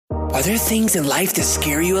Are there things in life that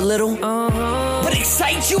scare you a little? But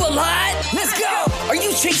excite you a lot? Let's go! Are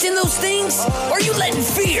you chasing those things? Or are you letting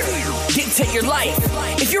fear dictate your life?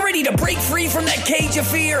 If you're ready to break free from that cage of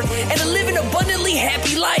fear and to live an abundantly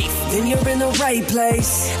happy life, then you're in the right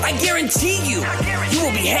place. I guarantee you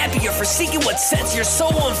will be happier for seeking what sets your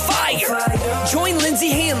soul on fire. Join Lindsay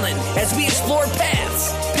Hanlon as we explore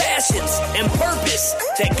paths, passions, and purpose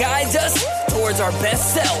that guides us towards our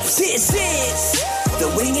best selves. This is the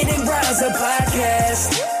Wing It and Rise Up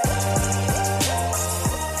podcast.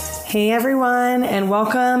 Hey everyone, and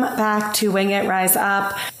welcome back to Wing It, Rise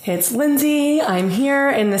Up. It's Lindsay. I'm here,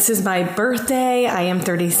 and this is my birthday. I am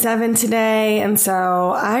 37 today, and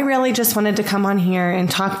so I really just wanted to come on here and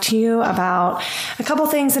talk to you about a couple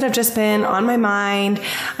things that have just been on my mind.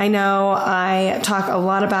 I know I talk a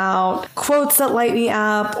lot about quotes that light me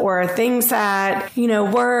up, or things that,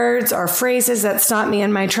 words or phrases that stop me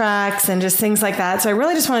in my tracks, and just things like that. So I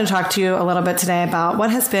really just want to talk to you a little bit today about what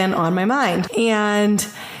has been on my mind. And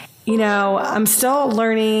I'm still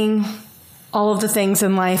learning all of the things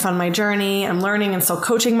in life on my journey. I'm learning and still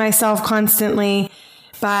coaching myself constantly.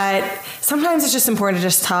 But sometimes it's just important to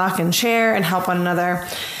just talk and share and help one another.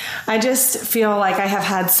 I just feel like I have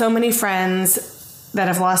had so many friends that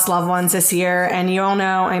have lost loved ones this year. And you all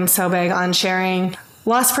know I'm so big on sharing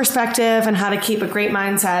loss perspective and how to keep a great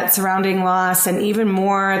mindset surrounding loss, and even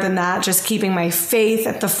more than that, just keeping my faith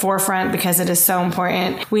at the forefront, because it is so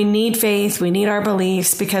important. We need faith, we need our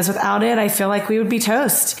beliefs, because without it, I feel like we would be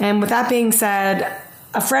toast. And with that being said,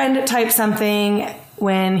 a friend typed something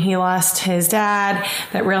when he lost his dad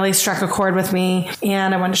that really struck a chord with me,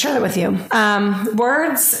 and I wanted to share that with you.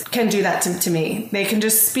 Words can do that to me. They can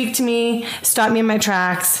just speak to me, stop me in my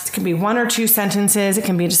tracks. It can be one or two sentences. It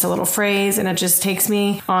can be just a little phrase, and it just takes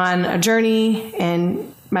me on a journey,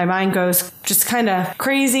 and my mind goes just kind of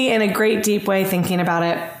crazy in a great deep way thinking about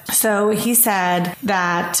it. So he said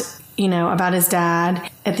that, about his dad.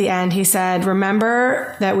 At the end, he said,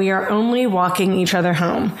 "Remember that we are only walking each other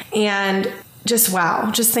home." And just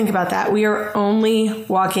think about that. We are only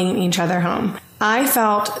walking each other home. I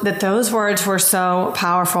felt that those words were so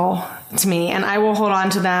powerful to me, and I will hold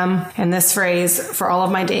on to them and this phrase for all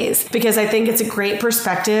of my days, because I think it's a great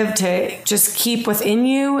perspective to just keep within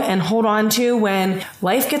you and hold on to when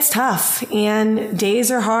life gets tough and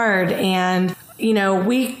days are hard, and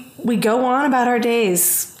we go on about our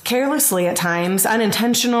days carelessly at times,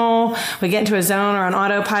 unintentional. We get into a zone or an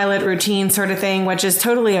autopilot routine sort of thing, which is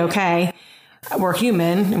totally okay. We're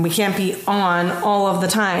human and we can't be on all of the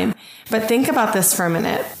time. But think about this for a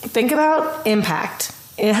minute. Think about impact.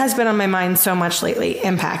 It has been on my mind so much lately.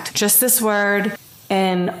 Impact. Just this word.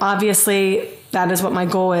 And obviously that is what my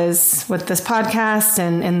goal is with this podcast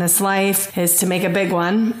and in this life, is to make a big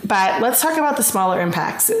one. But let's talk about the smaller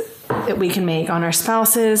impacts that we can make on our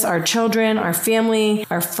spouses, our children, our family,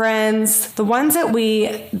 our friends, the ones that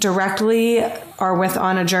we directly are with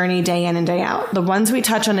on a journey day in and day out, the ones we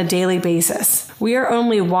touch on a daily basis. We are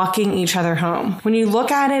only walking each other home. When you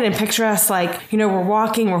look at it and picture us like, we're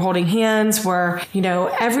walking, we're holding hands, we're,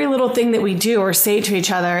 every little thing that we do or say to each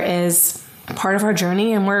other is part of our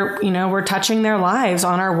journey, and we're touching their lives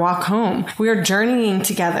on our walk home. We are journeying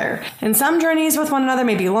together. And some journeys with one another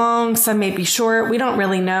may be long, some may be short. We don't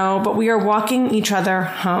really know, but we are walking each other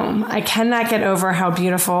home. I cannot get over how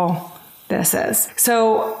beautiful this is.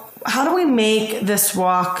 So how do we make this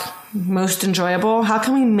walk most enjoyable? How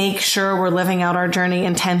can we make sure we're living out our journey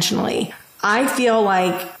intentionally? I feel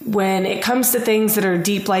like when it comes to things that are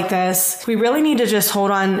deep like this, we really need to just hold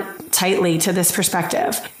on tightly to this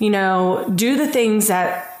perspective. Do the things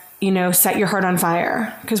that, set your heart on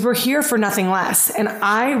fire, because we're here for nothing less. And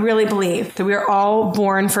I really believe that we are all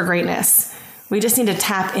born for greatness. We just need to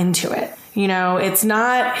tap into it. It's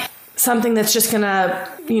not something that's just going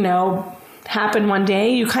to, happen one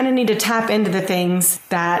day. You kind of need to tap into the things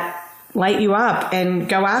that light you up and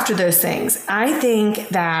go after those things. I think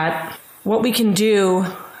that what we can do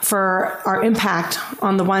for our impact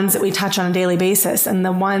on the ones that we touch on a daily basis, and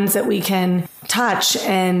the ones that we can touch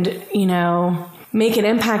and, make an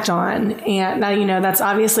impact on. And that's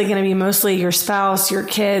obviously going to be mostly your spouse, your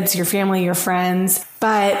kids, your family, your friends.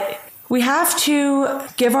 But we have to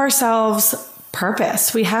give ourselves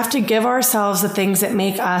purpose. We have to give ourselves the things that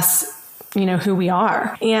make us who we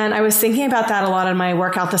are. And I was thinking about that a lot in my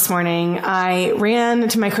workout this morning. I ran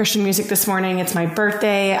to my Christian music this morning. It's my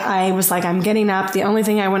birthday. I was like, I'm getting up. The only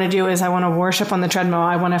thing I want to do is I want to worship on the treadmill.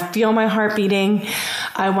 I want to feel my heart beating.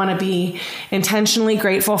 I want to be intentionally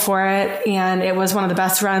grateful for it. And it was one of the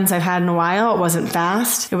best runs I've had in a while. It wasn't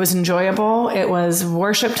fast. It was enjoyable. It was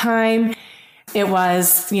worship time. It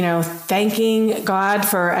was, thanking God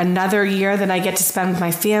for another year that I get to spend with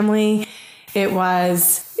my family. It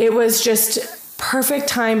was just perfect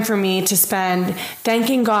time for me to spend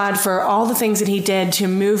thanking God for all the things that he did to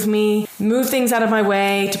move things out of my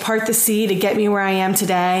way, to part the sea, to get me where I am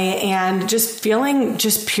today, and just feeling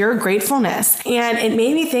just pure gratefulness. And it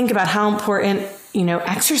made me think about how important,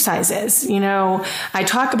 exercise is. I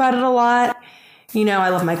talk about it a lot. I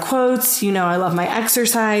love my quotes, I love my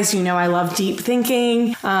exercise, I love deep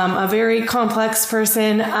thinking, a very complex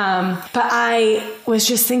person. But I was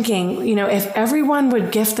just thinking, if everyone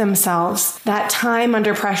would gift themselves that time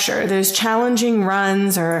under pressure, those challenging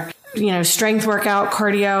runs or strength workout,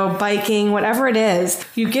 cardio, biking, whatever it is,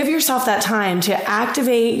 you give yourself that time to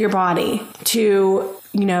activate your body, to,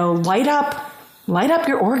 light up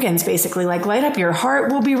your organs, basically. Like, light up, your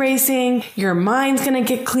heart will be racing, your mind's going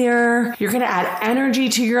to get clearer, you're going to add energy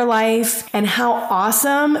to your life. And how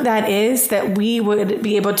awesome that is that we would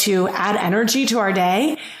be able to add energy to our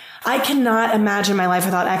day. I cannot imagine my life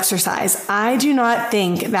without exercise. I do not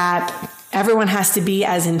think that everyone has to be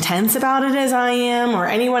as intense about it as I am, or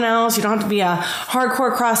anyone else. You don't have to be a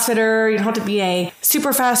hardcore CrossFitter. You don't have to be a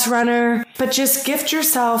super fast runner, but just gift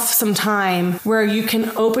yourself some time where you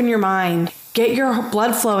can open your mind, get your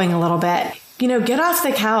blood flowing a little bit. Get off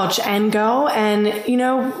the couch and go and, you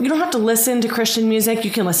don't have to listen to Christian music.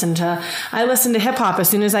 I listen to hip hop as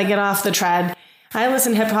soon as I get off the tread. I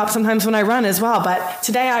listen to hip hop sometimes when I run as well. But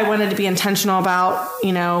today I wanted to be intentional about,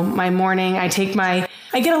 my morning. I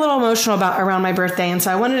get a little emotional around my birthday. And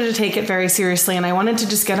so I wanted to take it very seriously. And I wanted to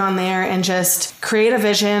just get on there and just create a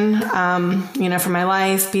vision, for my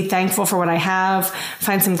life, be thankful for what I have,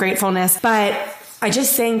 find some gratefulness. But I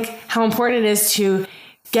just think how important it is to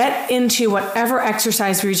get into whatever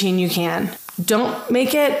exercise routine you can. Don't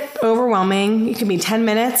make it overwhelming. It can be 10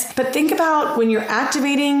 minutes, but think about when you're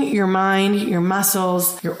activating your mind, your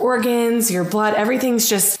muscles, your organs, your blood, everything's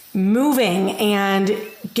just moving and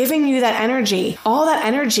giving you that energy. All that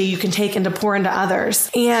energy you can take and to pour into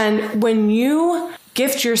others. And when you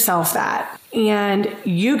gift yourself that and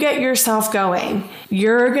you get yourself going,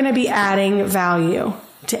 you're going to be adding value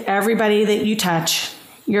to everybody that you touch.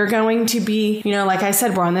 You're going to be, like I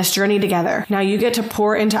said, we're on this journey together. Now you get to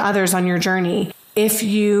pour into others on your journey. If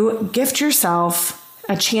you gift yourself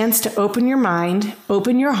a chance to open your mind,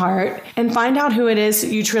 open your heart, and find out who it is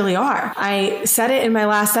you truly are. I said it in my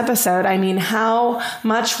last episode. How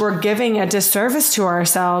much we're giving a disservice to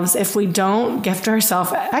ourselves if we don't gift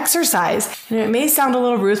ourselves exercise. And it may sound a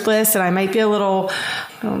little ruthless, and I might be a little,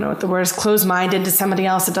 I don't know what the word is, closed-minded to somebody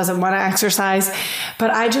else that doesn't want to exercise.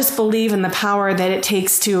 But I just believe in the power that it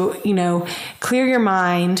takes to, clear your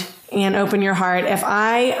mind and open your heart. If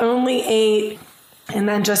I only ate and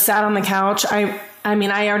then just sat on the couch, I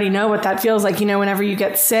already know what that feels like, whenever you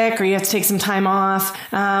get sick or you have to take some time off.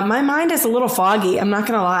 My mind is a little foggy. I'm not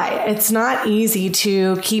going to lie. It's not easy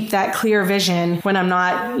to keep that clear vision when I'm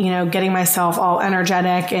not, getting myself all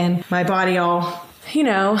energetic and my body all,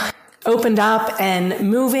 opened up and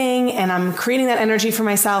moving, and I'm creating that energy for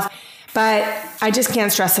myself. But I just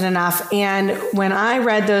can't stress it enough. And when I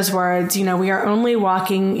read those words, we are only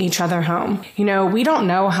walking each other home. We don't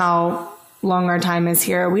know how long our time is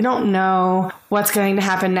here. We don't know what's going to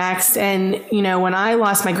happen next. And, when I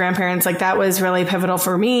lost my grandparents, that was really pivotal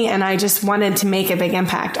for me. And I just wanted to make a big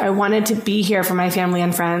impact. I wanted to be here for my family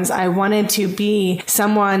and friends. I wanted to be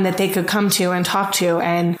someone that they could come to and talk to.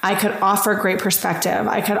 And I could offer great perspective.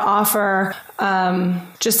 I could offer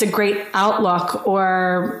just a great outlook,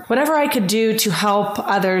 or whatever I could do to help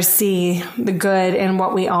others see the good in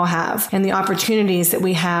what we all have and the opportunities that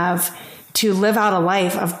we have to live out a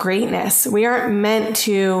life of greatness. We aren't meant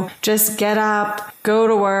to just get up, go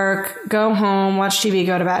to work, go home, watch TV,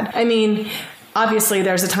 go to bed. Obviously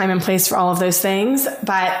there's a time and place for all of those things,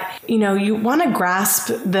 but you want to grasp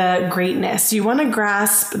the greatness. You want to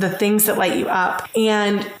grasp the things that light you up.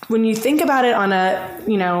 And when you think about it on a,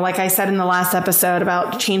 like I said in the last episode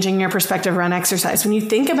about changing your perspective around exercise, when you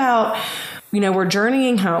think about, we're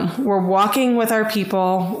journeying home, we're walking with our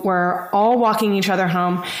people, we're all walking each other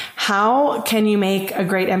home. How can you make a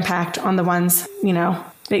great impact on the ones,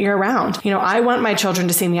 that you're around? I want my children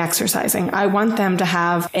to see me exercising. I want them to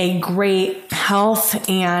have a great health,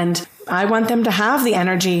 and I want them to have the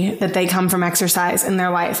energy that they come from exercise in their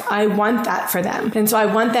life. I want that for them. And so I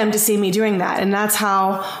want them to see me doing that. And that's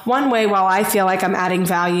how, one way, while I feel like I'm adding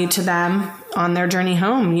value to them on their journey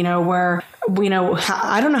home,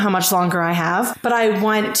 I don't know how much longer I have, but I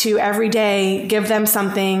want to every day give them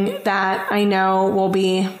something that I know will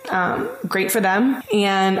be great for them.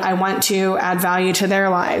 And I want to add value to their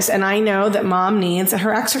lives. And I know that mom needs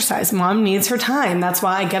her exercise. Mom needs her time. That's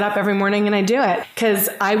why I get up every morning and I do it, because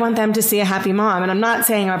I want them to see a happy mom. And I'm not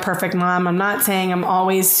saying I'm a perfect mom. I'm not saying I'm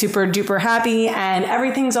always super duper happy and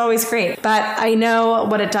everything's always great, but I know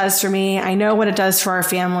what it does for me. I know what it does for our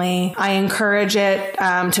family. I encourage it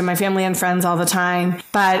to my family and friends all the time.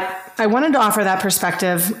 But I wanted to offer that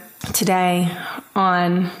perspective today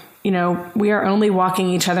on, we are only walking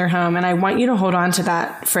each other home. And I want you to hold on to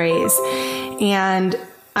that phrase. And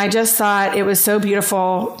I just thought it was so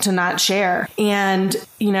beautiful to not share. And,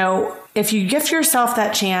 if you give yourself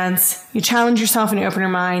that chance, you challenge yourself and you open your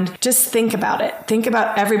mind, just think about it. Think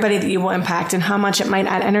about everybody that you will impact and how much it might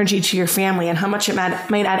add energy to your family and how much it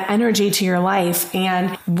might add energy to your life.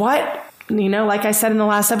 And what, like I said in the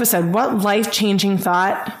last episode, what life-changing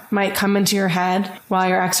thought might come into your head while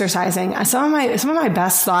you're exercising. Some of my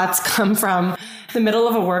best thoughts come from the middle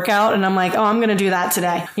of a workout, and I'm like, oh, I'm going to do that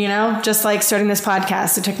today. Just like starting this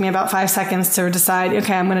podcast, it took me about 5 seconds to decide,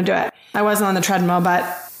 okay, I'm going to do it. I wasn't on the treadmill,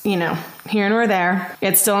 but here nor there,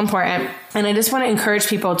 it's still important. And I just want to encourage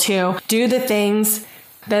people to do the things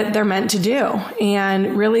that they're meant to do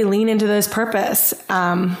and really lean into those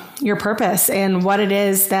your purpose and what it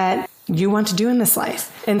is that you want to do in this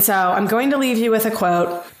life. And so I'm going to leave you with a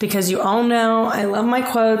quote, because you all know I love my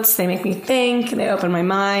quotes. They make me think, they open my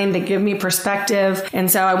mind, they give me perspective. And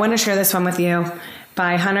so I want to share this one with you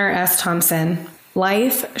by Hunter S. Thompson.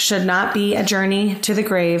 Life should not be a journey to the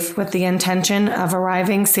grave with the intention of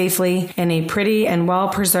arriving safely in a pretty and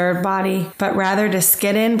well-preserved body, but rather to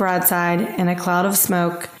skid in broadside in a cloud of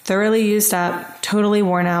smoke, thoroughly used up, totally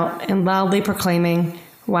worn out, and loudly proclaiming,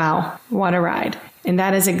 wow, what a ride. And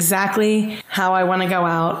that is exactly how I want to go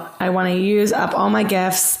out. I want to use up all my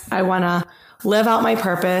gifts. I want to live out my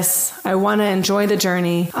purpose. I want to enjoy the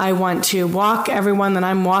journey. I want to walk everyone that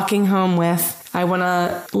I'm walking home with. I want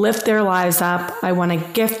to lift their lives up. I want to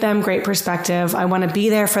gift them great perspective. I want to be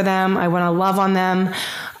there for them. I want to love on them.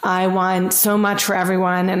 I want so much for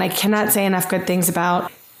everyone. And I cannot say enough good things about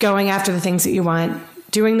going after the things that you want,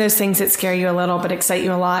 doing those things that scare you a little but excite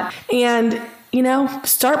you a lot. And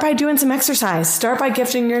start by doing some exercise. Start by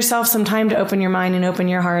gifting yourself some time to open your mind and open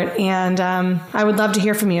your heart. And I would love to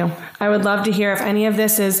hear from you. I would love to hear if any of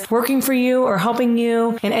this is working for you or helping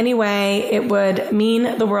you in any way. It would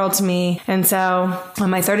mean the world to me. And so on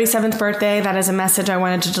my 37th birthday, that is a message I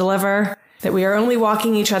wanted to deliver, that we are only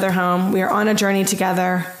walking each other home. We are on a journey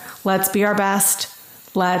together. Let's be our best.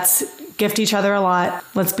 Let's gift each other a lot.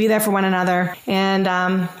 Let's be there for one another. And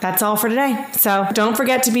that's all for today. So don't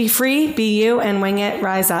forget to be free, be you, and wing it,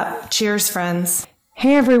 rise up. Cheers, friends.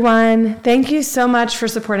 Hey, everyone. Thank you so much for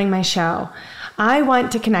supporting my show. I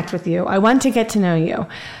want to connect with you. I want to get to know you.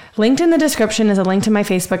 Linked in the description is a link to my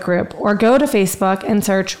Facebook group, or go to Facebook and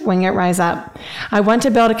search Wing It Rise Up. I want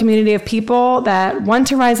to build a community of people that want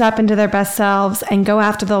to rise up into their best selves and go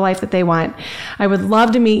after the life that they want. I would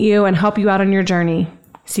love to meet you and help you out on your journey.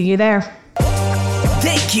 See you there.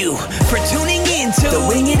 Thank you for tuning in to the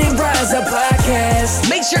Wing It and Rise Up podcast.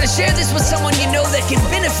 Make sure to share this with someone you know that can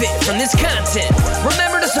benefit from this content.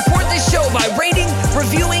 Remember to support this show by rating,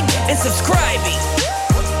 reviewing, and subscribing.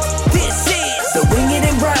 This is the Wing It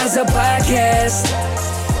and Rise Up podcast.